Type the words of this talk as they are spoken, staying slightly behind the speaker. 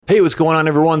Hey, what's going on,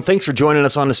 everyone? Thanks for joining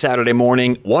us on a Saturday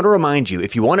morning. Want to remind you,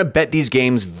 if you want to bet these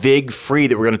games VIG-free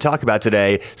that we're going to talk about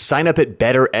today, sign up at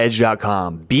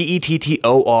bettoredge.com,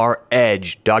 BETTOR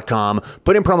edge.com.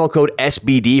 Put in promo code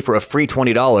SBD for a free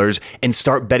 $20 and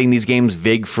start betting these games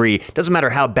VIG-free. Doesn't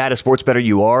matter how bad a sports bettor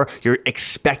you are, your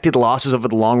expected losses over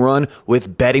the long run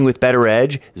with betting with Better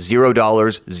Edge,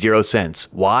 $0, 0 cents.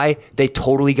 Why? They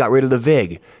totally got rid of the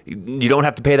VIG. You don't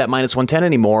have to pay that minus 110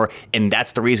 anymore, and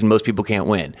that's the reason most people can't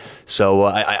win. So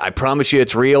I promise you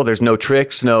it's real. There's no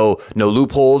tricks, no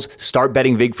loopholes. Start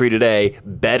betting VIG-free today.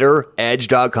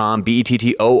 BetterEdge.com,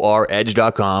 BETTOR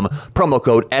edge.com. Promo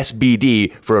code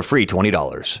SBD for a free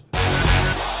 $20.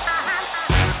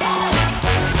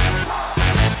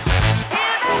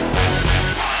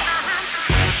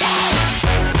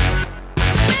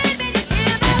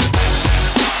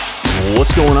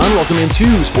 What's going on? Welcome into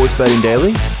Sports Betting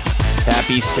Daily.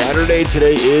 Happy Saturday.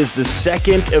 Today is the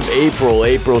 2nd of April,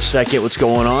 April 2nd. What's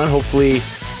going on? Hopefully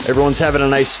everyone's having a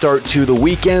nice start to the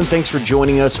weekend. Thanks for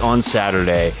joining us on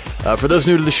Saturday. For those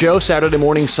new to the show, Saturday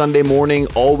morning, Sunday morning,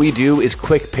 all we do is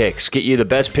quick picks. Get you the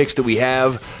best picks that we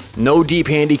have. No deep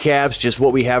handicaps, just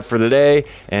what we have for the day,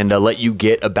 and let you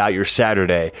get about your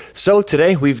Saturday. So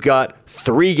today we've got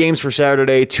 3 games for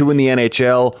Saturday, 2 in the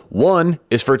NHL. 1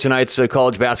 is for tonight's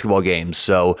college basketball games.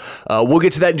 So we'll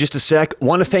get to that in just a sec.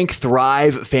 Want to thank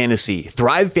Thrive Fantasy.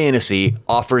 Thrive Fantasy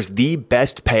offers the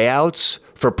best payouts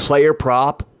for player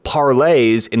prop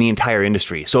parlays in the entire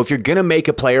industry. So if you're going to make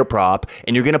a player prop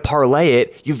and you're going to parlay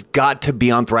it, you've got to be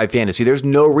on Thrive Fantasy. There's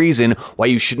no reason why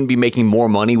you shouldn't be making more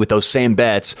money with those same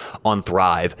bets on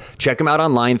Thrive. Check them out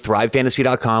online,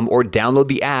 thrivefantasy.com, or download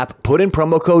the app. Put in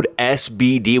promo code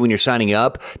SBD when you're signing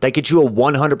up. That gets you a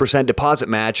 100% deposit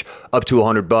match up to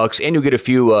 $100, and you'll get a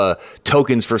few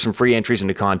tokens for some free entries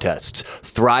into contests.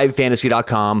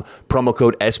 Thrivefantasy.com, promo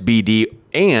code SBD.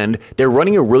 And they're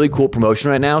running a really cool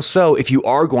promotion right now. So if you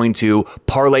are going to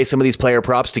parlay some of these player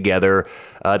props together,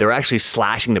 they're actually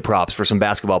slashing the props for some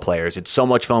basketball players. It's so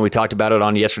much fun. We talked about it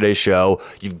on yesterday's show.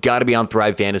 You've got to be on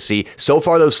Thrive Fantasy. So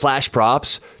far, those slash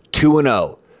props,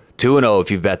 2-0. 2-0 if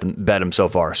you've bet them so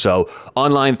far. So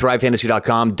online,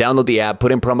 thrivefantasy.com, download the app,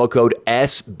 put in promo code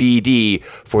SBD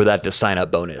for that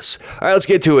sign-up bonus. All right, let's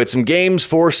get to it. Some games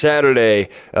for Saturday.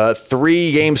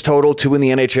 3 games total, 2 in the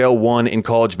NHL, 1 in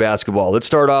college basketball. Let's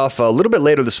start off a little bit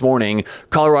later this morning.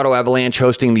 Colorado Avalanche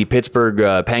hosting the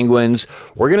Pittsburgh Penguins.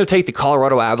 We're going to take the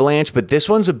Colorado Avalanche, but this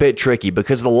one's a bit tricky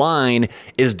because the line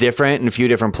is different in a few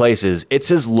different places.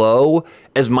 It's as low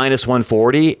as minus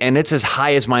 140, and it's as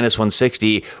high as minus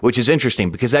 160, which is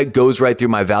interesting because that goes right through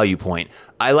my value point.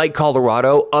 I like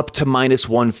Colorado up to minus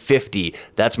 150.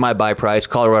 That's my buy price.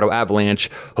 Colorado Avalanche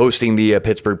hosting the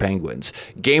Pittsburgh Penguins.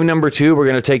 Game number 2, we're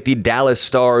going to take the Dallas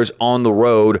Stars on the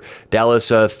road. Dallas,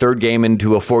 third game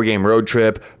into a 4-game road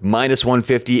trip, minus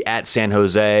 150 at San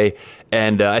Jose.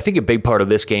 And I think a big part of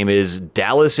this game is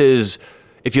Dallas is...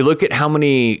 If you look at how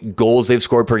many goals they've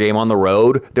scored per game on the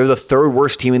road, they're the 3rd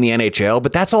worst team in the NHL,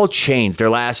 but that's all changed.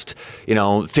 Their last,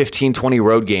 15, 20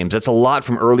 road games, that's a lot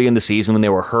from early in the season when they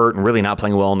were hurt and really not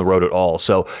playing well on the road at all.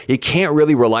 So you can't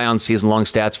really rely on season-long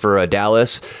stats for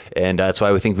Dallas, and that's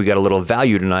why we think we got a little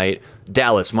value tonight.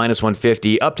 Dallas, minus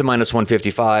 150, up to minus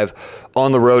 155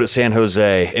 on the road at San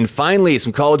Jose. And finally,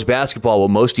 some college basketball. Well,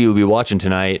 most of you will be watching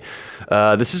tonight.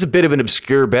 This is a bit of an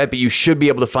obscure bet, but you should be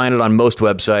able to find it on most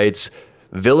websites.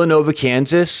 Villanova,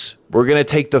 Kansas, we're going to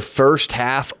take the first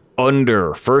half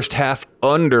under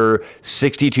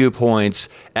 62 points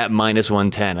at minus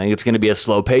 110. I think it's going to be a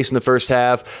slow pace in the first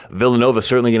half. Villanova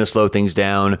certainly going to slow things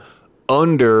down.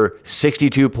 Under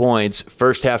 62 points,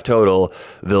 first half total,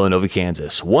 Villanova,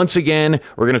 Kansas. Once again,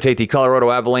 we're going to take the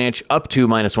Colorado Avalanche up to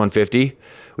minus 150.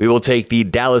 We will take the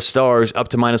Dallas Stars up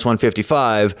to minus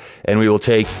 155, and we will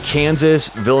take Kansas,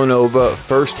 Villanova,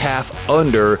 first half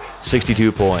under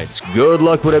 62 points. Good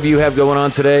luck, whatever you have going on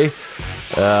today.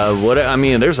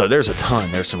 There's a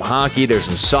ton. There's some hockey. There's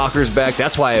some soccer's back.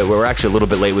 That's why we're actually a little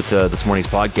bit late with this morning's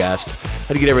podcast.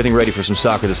 Had to get everything ready for some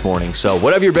soccer this morning. So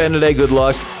whatever you're betting today, good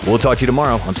luck. We'll talk to you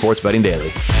tomorrow on Sports Betting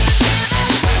Daily.